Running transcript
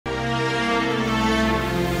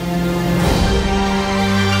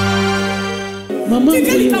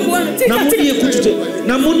maman namoni écoute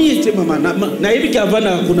namoni était maman na yebi ka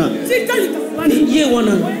vana kuna ye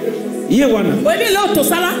wana oyebi leo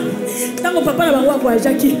tosala ntango papa na bango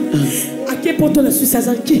akoyajaki ake poto na susi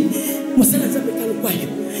azalaki mosala nzambe kalokwayo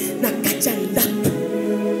na kati ya ndako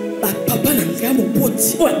bapapa na nzaya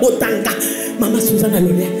mopoti oyo botanga mama suzana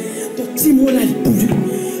lolea totimola libulu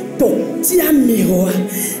totia miroir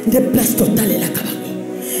nde place totalelaka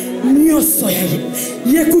bango nyonso ya ye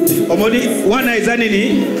yekuti omoni wana eza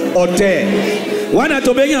nini hotel wana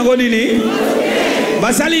tobengi yango nini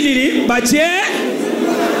basali nini batie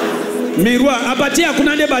miroir abatie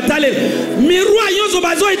akuna nde batale miroir yozo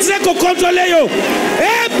bazo itise ko contrôler yo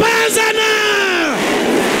epazana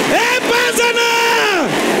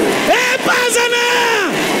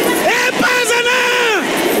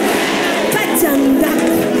katianda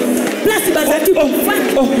place bazaki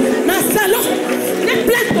kofanda na salon ne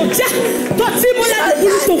place totia totimola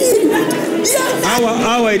libulu tofunda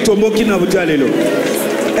awa etomboki na butia lelo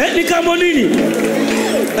likambo nini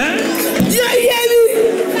yeyebi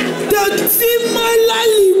totimola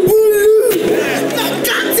libulu na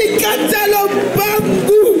katikati ya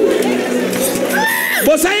lopangu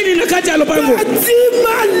bosaini na kati ya lopango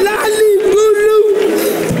totimola libulu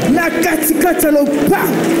na katikati ya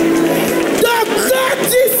lopangu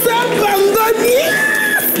tokotisa bangoni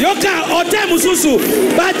yoka hotel mususu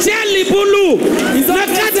batie libulu na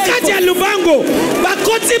katikati ya lubango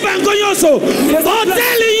bakoti bango nyonso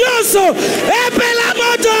hotel nyonso epela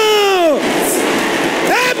moto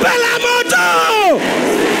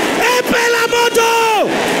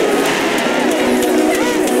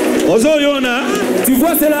ozo yona tu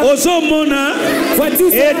vois cela ozo mona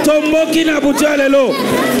etomboki na butia lelo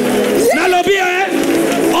nalobi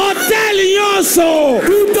hotel nyonso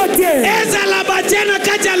ezala batie na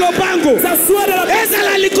kati ya lopango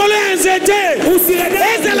ezala likolo ya nzete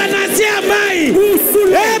ezala na se ya mai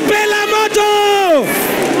epela moto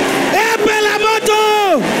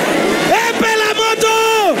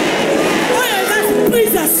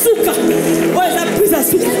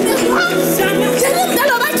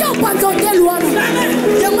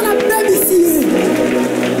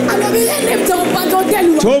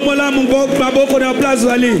tomola maboko na place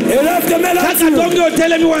wali kaka tongi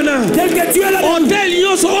hotel mi wana hotel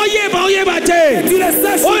nyonso oyeba te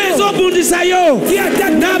oyo ezobundisa yo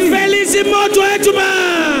na pelisi moto etuma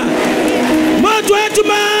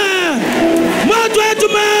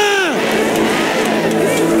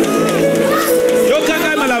yoka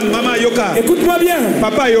ngai malamu mama yoka écoute-moi bien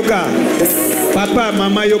papa yoka papa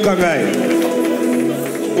mama yoka ngai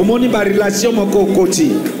omoni ba relation moko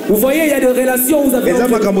koti. Vous voyez, il y a des relations où vous avez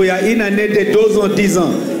une année de 2 ans, 10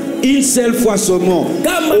 ans. Une seule fois seulement. Tu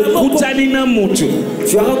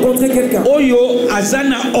as rencontré quelqu'un. Oyo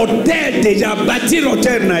azana hôtel déjà bâti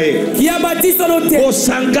l'hôtel nae. Qui a bâti son hôtel.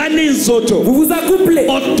 Vous vous accouplez.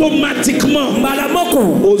 Automatiquement.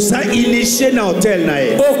 Malamoko. Osa initié na hôtel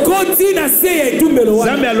nae. Okoti na seye tumbelo.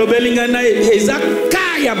 Zambe alobelinga nae eza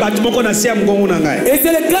kaya batumoko na sia mgongo na ngai. Et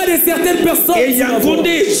c'est le cas de certaines personnes. Et yakonde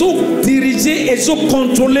so diriger et so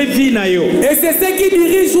contrôler vie na yo. Et c'est ce qui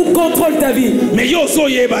dirige ou contrôle ta vie. Mais yo so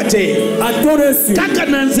yeba. À ton reçu. Kaka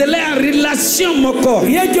nanzele a relation moko.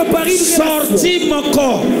 Rien que par une sortie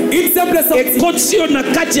moko. Une simple sortie. Et continue na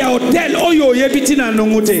kati ya hotel oyo yebiti na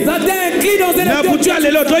nongote. Ça t'incrit dans un na butu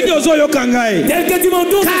alelo toki ozo yo kangai. Tel que tu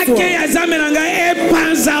m'entoures. Kake ya zamela ngai e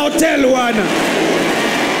panza hotel wana.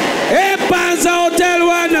 E panza hotel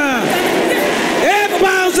wana. E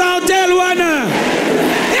panza hotel wana.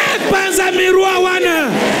 E panza miroir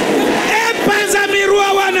wana. E panza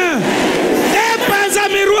miroir wana.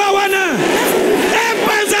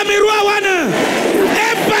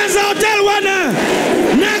 Epanza hotel wana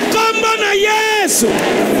na kombo na Yesu.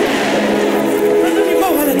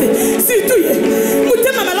 Surtout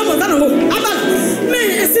mutema malamu ndano abala mais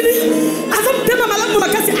esili aza mutema malamu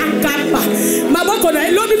makasi akapa maboko na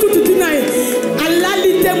lobi kututu na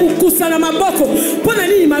alali te mukusa na maboko pona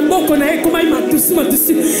nini maboko na ekoma matusi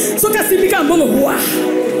soka simika mbongo wa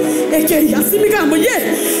eke yasimika mbo ye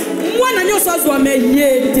mwana nyoso azwa me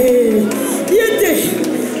yete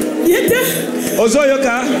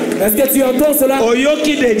Ozoyoka. Est-ce que tu entends cela?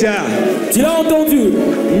 Oyoki déjà. Tu l'as entendu.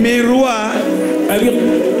 Miroir.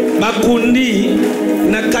 Makundi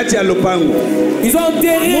na kati ya lopango. Ils ont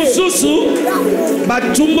enterré. Mususu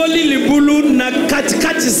batumboli libulu na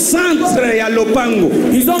kati centre ya lopango.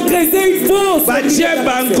 Ils ont creusé une fosse. Batie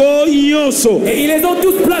bango nyonso. Et ils les ont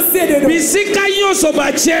tous placés dedans. Bisika nyonso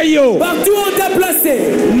batie yo. Partout on t'a placé.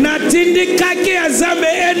 Natindikaki ya zambe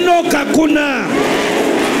enoka kuna.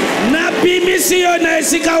 Na bimisio na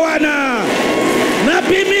esika wana. Na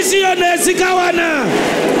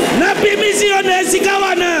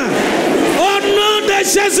Au nom de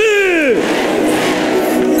Jésus.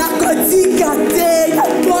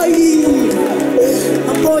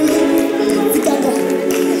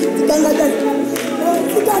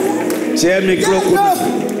 J'ai un micro.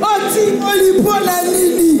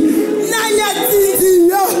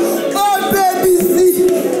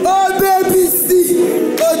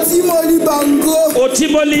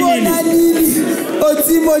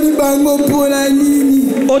 Otimoli bango pona nini?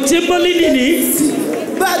 Otimoli nini?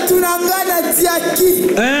 Batunangana tiaki.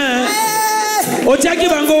 Otiaki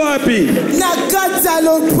bango wapi? Nakata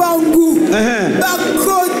lopangu.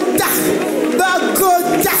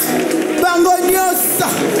 Bakota. Bango nyosa.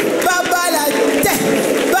 Babala te.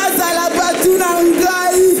 Bazala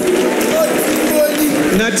batunangai. Otimoli.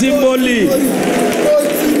 Natimboli.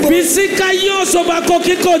 Bisika yoso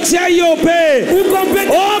bakoki kotia yope.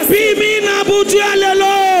 Opimi na butu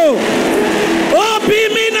alelo.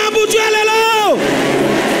 Opimi na butu alelo.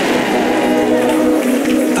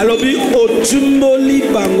 Alobi otumboli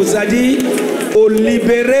bango, c'est-à-dire au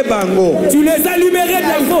libéré bango. Tu les as libérés de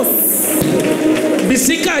la fosse.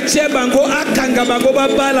 Bisika che bango akanga bango ba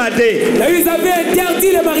balade. Ils avaient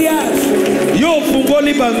interdit le mariage. Yo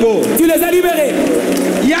fungoli bango. Tu les as libérés.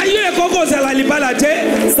 Yayo ekoko za la libalade.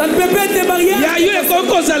 Ça ne peut pas être mariage. Yayo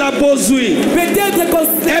ekoko za la bozui. Peut-être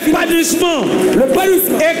épanouissement. Le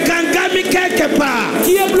épanouissement. Et kangami quelque part.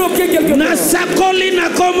 Qui est bloqué quelque part. Na sakoli na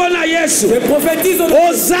komo na Yesu. Je prophétise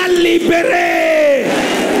oza libéré.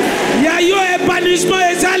 Yayo épanouissement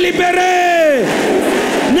eza libéré.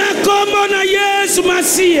 Na komo na Yesu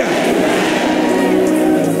Masia.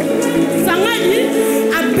 Sangani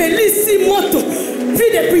appelisi moto.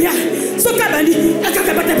 Fille de prière. Sokabani,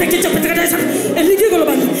 akakabata pekecha pekecha. Eligi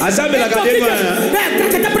golobani. Azabe la kadema.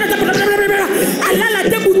 Alala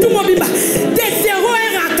te butu mobimba. De 0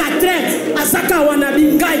 à 4 asaka wana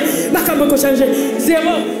bingai. Makambo ko changer.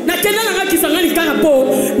 0. Na kena na kisangani kaka po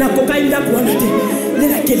na kokainda kuana te.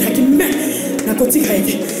 Lela kena ki me na kotika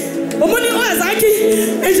ite. Omoni o azaki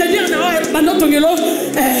ingénieur na banotongelo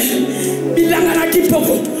bilanga na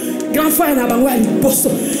kipoko. Grand frère na bango ali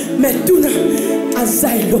bosso. Mais tout na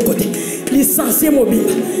azai lokote. Licencié mobile.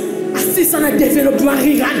 Assistant à développement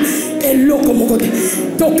riran et loko mokote.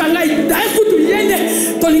 Tokanga ida kutu yende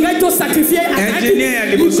tolinga to sacrifier ingénieur ya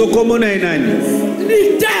liboso komo na enani.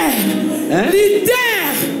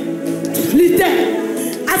 Leader.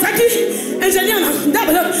 Azaki ingénieur na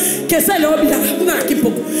d'abord que ça le obila kuna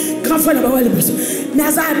kipoko. Grand frère na bango ali bosso. Mais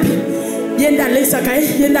azabi yenda lesakai,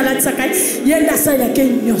 yenda latsakai, yenda sa ya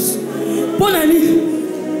kenyos. Ponani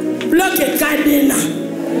bloqué cadena.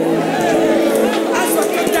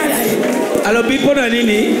 Alors bipona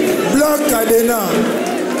nini? Bloc cadena.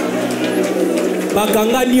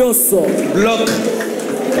 Bakanga nyoso. Bloc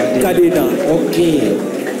cadena. OK.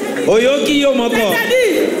 Oyoki yo moko.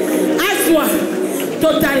 C'est-à-dire aswa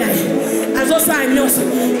total. Azosa nyoso.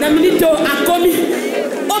 Na minute akomi.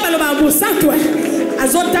 O baloba bosanto.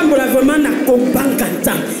 Azotambola vraiment na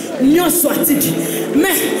kombangata. Nyoso atiki.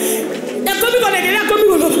 Mais comme on est là, comme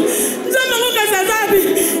on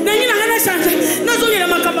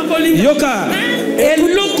Yoka,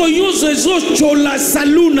 eloko yozo ezo chola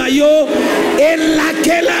saluna yo,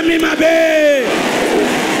 elakela mimabe.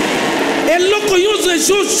 Eloko yozo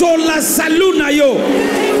ezo chola saluna yo.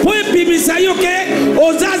 Po epimisa yo ke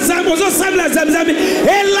ozo sabla zamzami,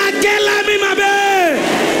 elakela mimabe.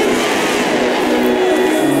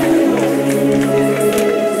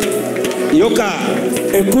 Yoka,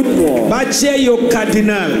 écoute-moi. Bachie yo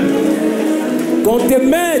cardinal. Qu'on te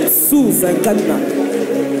mette sous un cardinal.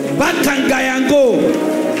 Bakanga yango.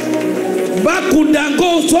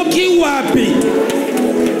 Bakundango soki wapi.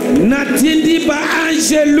 Natindi ba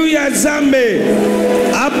angelu ya Zambe.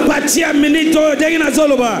 Apatia minito dengina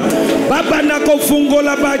zoloba. Baba nako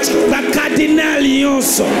fungola ba cardinal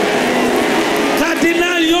yonso.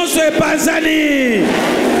 Cardinal yonso e panzani.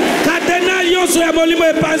 Cardinal yonso ya molimo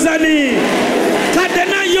e panzani.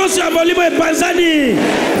 Cardinal yonso ya molimo e panzani.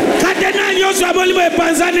 Cardinal yonso ya molimo e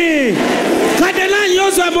panzani. Cardinal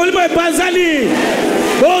yonso ya molimo e panzani.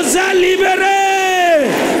 Oza libéré.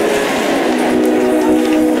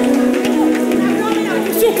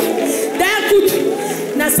 D'écoute,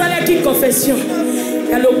 na sala ki confession.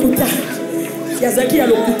 Ya lokuta. Ya zaki ya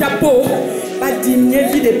lokuta po ba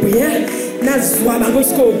diminuer vie de prière. Na zwa bango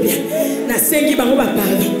sko bien. Na sengi bango ba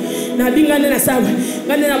pardon. Na bingane na sawa.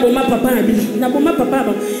 Ngane na boma papa na bino. Na boma papa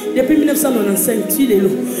ba. Depuis 1995, tu lelo.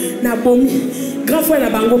 Na bomi. Grand frère na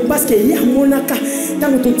bango parce que ya monaka.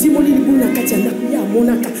 Tango to timoli libu na kati ya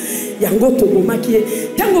monaka. Yango to boma ki.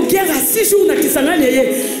 Tango kiera 6 jours na kisangani ye.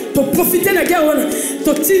 to profiter na guerre wana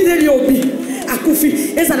to tindeli obi akufi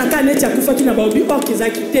ezala ka neti akufa kina ba obi okiza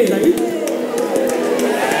kitela ni.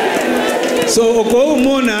 So oko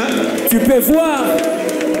mona tu peux voir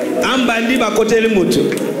ambandi ba koteli mutu.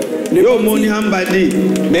 Yo moni ambandi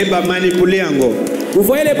me ba manipuler yango. Vous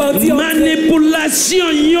voyez les bandits.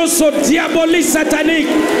 Manipulation yoso diabolique satanique.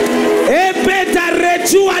 Et bêta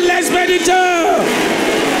retour à l'expéditeur.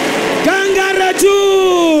 Kanga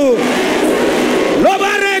retour.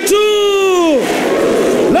 Loba retour.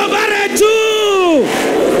 Loba retour.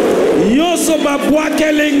 Yoso babwa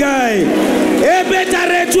kelingai. Et bêta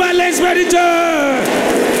retour à l'expéditeur.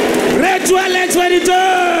 Retour à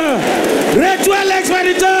l'expéditeur. Retour à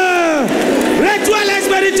l'expéditeur. Retour à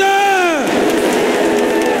l'expéditeur.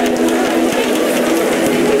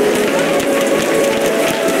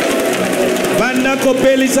 Bandako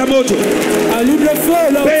Pelisamoto. Allume le feu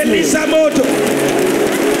là. Pelisamoto.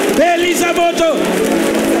 Pelisamoto.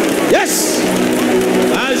 Yes.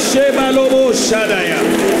 Ashebalobo Shadaya.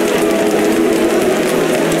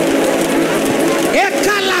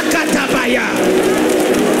 Ekala katabaya.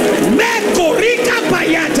 Mekorika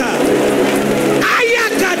payata.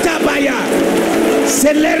 Ayakatabaya.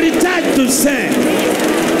 C'est l'héritage du Saint.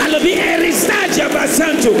 Alors, héritage à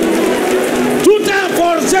Bassanto. Tout un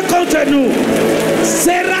forcé contre nous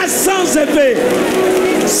sera sans effet,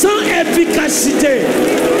 sans efficacité,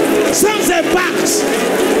 sans impact.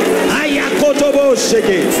 Ayakotobo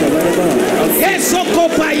sheke. Esoko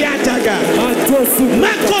payataga.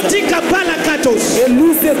 Makotika palakatos.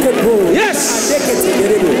 Yes.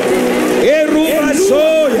 Eruba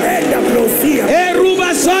soya. Eruba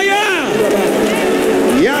soya.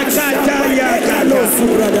 Yakata yakata.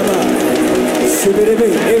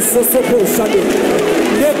 Et ce sopo chabe.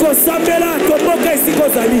 Deko Samela komoka isiko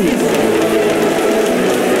zali.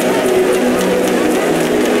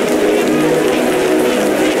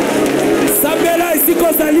 Samela isiko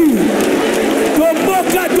zali.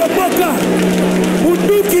 Tomoka.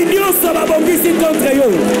 Muduki nyoso babongisi contre yo.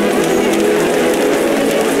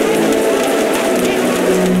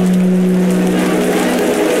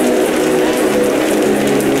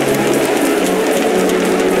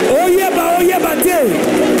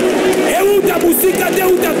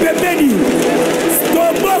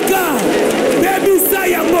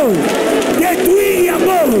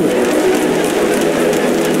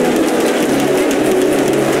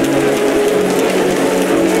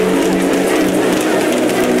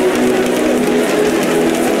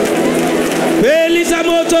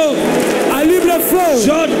 Allume le feu.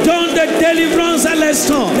 J'ordonne de délivrance à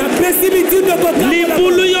l'instant.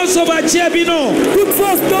 Limbulu yosobatia bino. Toute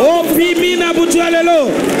force opimina butualelo.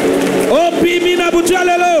 Opimina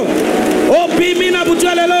butualelo. Opimina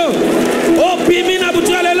butualelo. Opimina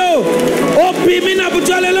butualelo. Opimina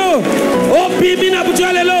butualelo. Opimina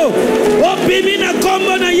butualelo. Opimina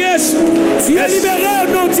combo na Yesu. Tu es libéré au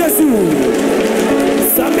nom de Jésus.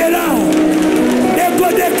 Samela.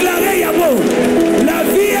 Déclarer Yamo. La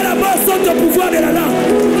vie et la mort sont au pouvoir de la langue.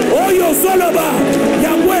 Oyo Soloba,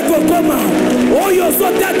 Yamo Kokoma. Oyo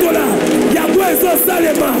Sotatola, Yamo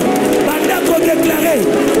Salema. Bandako déclaré.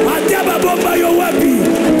 Ataba Bomba Yowapi.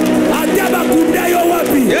 Ataba Kunda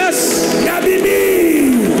Yowapi. Yes. Nabimi.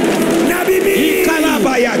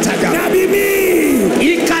 Ikalabayataga. Nabimi.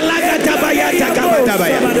 Ikalagatabayataga.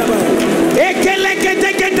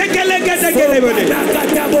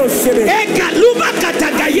 Ekaluba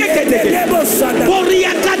kataga yekete.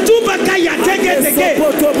 Boria katuba kaya tege.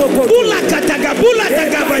 Bula kataga bula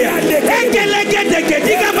tagabaya. Ekeleke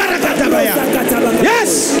diga barakatabaya.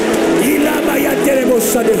 Yes. Ilabaya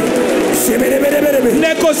teleboshade.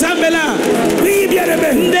 Ndeko Sambela.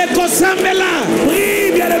 Ndeko Sambela.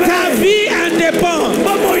 Ta vie en dépend.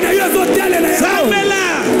 Sambela.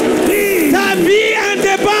 Ta vie en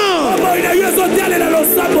dépend.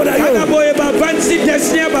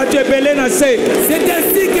 C'est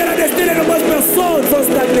ainsi que la destinée de nombreuses personnes sont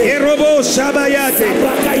stagnées. Et robot Shabayate.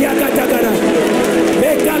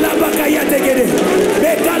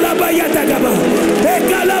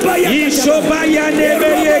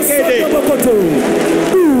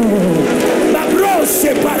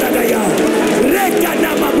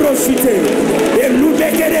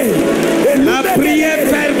 La prière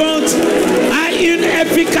fervente a une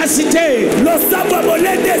efficacité.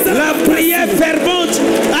 La prière fervente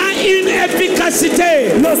a une efficacité.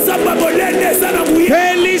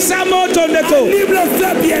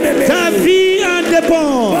 Ta vie en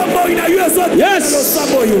dépend. Yes.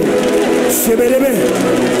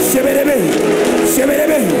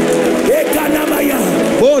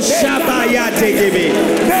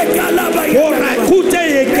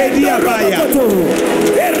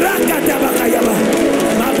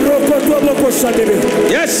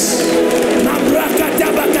 Yes.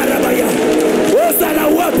 Ozala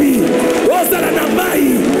wapi, ozala na mai,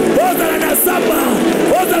 ozala na samba,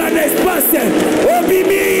 ozala na espace,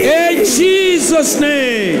 obimi. In Jesus'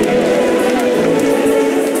 name.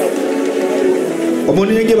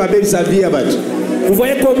 Vous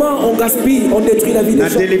voyez comment on gaspille, on détruit la vie des gens.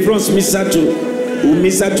 La délivrance misatu ou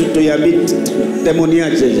misatu to yabit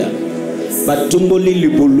témoignage déjà. Batumboli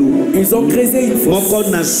libulu. Ils ont creusé une fosse. Moko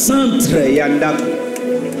na centre yanda.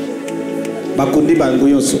 Bakundi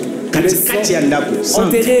bangoyoso. Katikati yanda ko.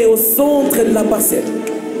 Enterré au centre de la parcelle.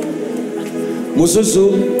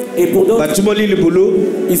 Mososo. Et pour d'autres,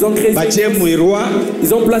 ils ont créé,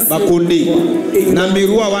 ils ont placé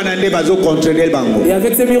et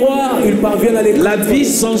avec ces miroirs, ils parviennent à les la vie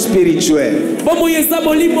sans spirituelle.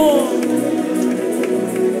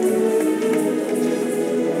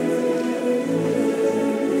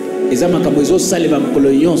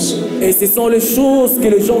 Et ce sont les choses que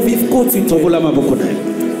les gens vivent quotidiennement.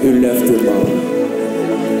 Ils lèvent tout le monde.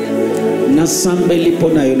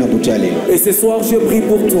 Et ce soir, je prie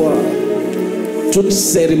pour toi. Toute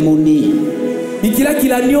cérémonie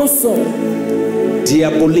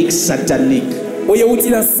diabolique, satanique, Oyo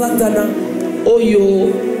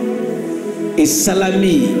et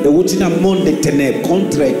salami, le monde des ténèbres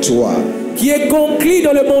contre toi, qui est conclu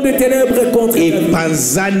dans le monde des ténèbres contre toi. Et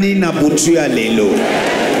Panzani Nabutu Alelo.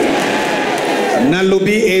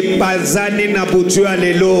 Nalobi et Panzani Nabutu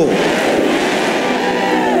Alelo.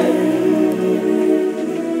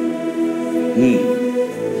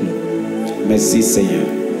 Merci Seigneur.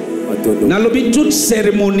 Nalobi toute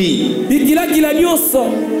cérémonie.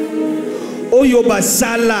 Oyo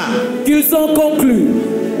basala. Qu'ils ont conclu.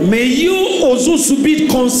 Mais yo ozo subit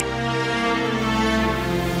conséquence.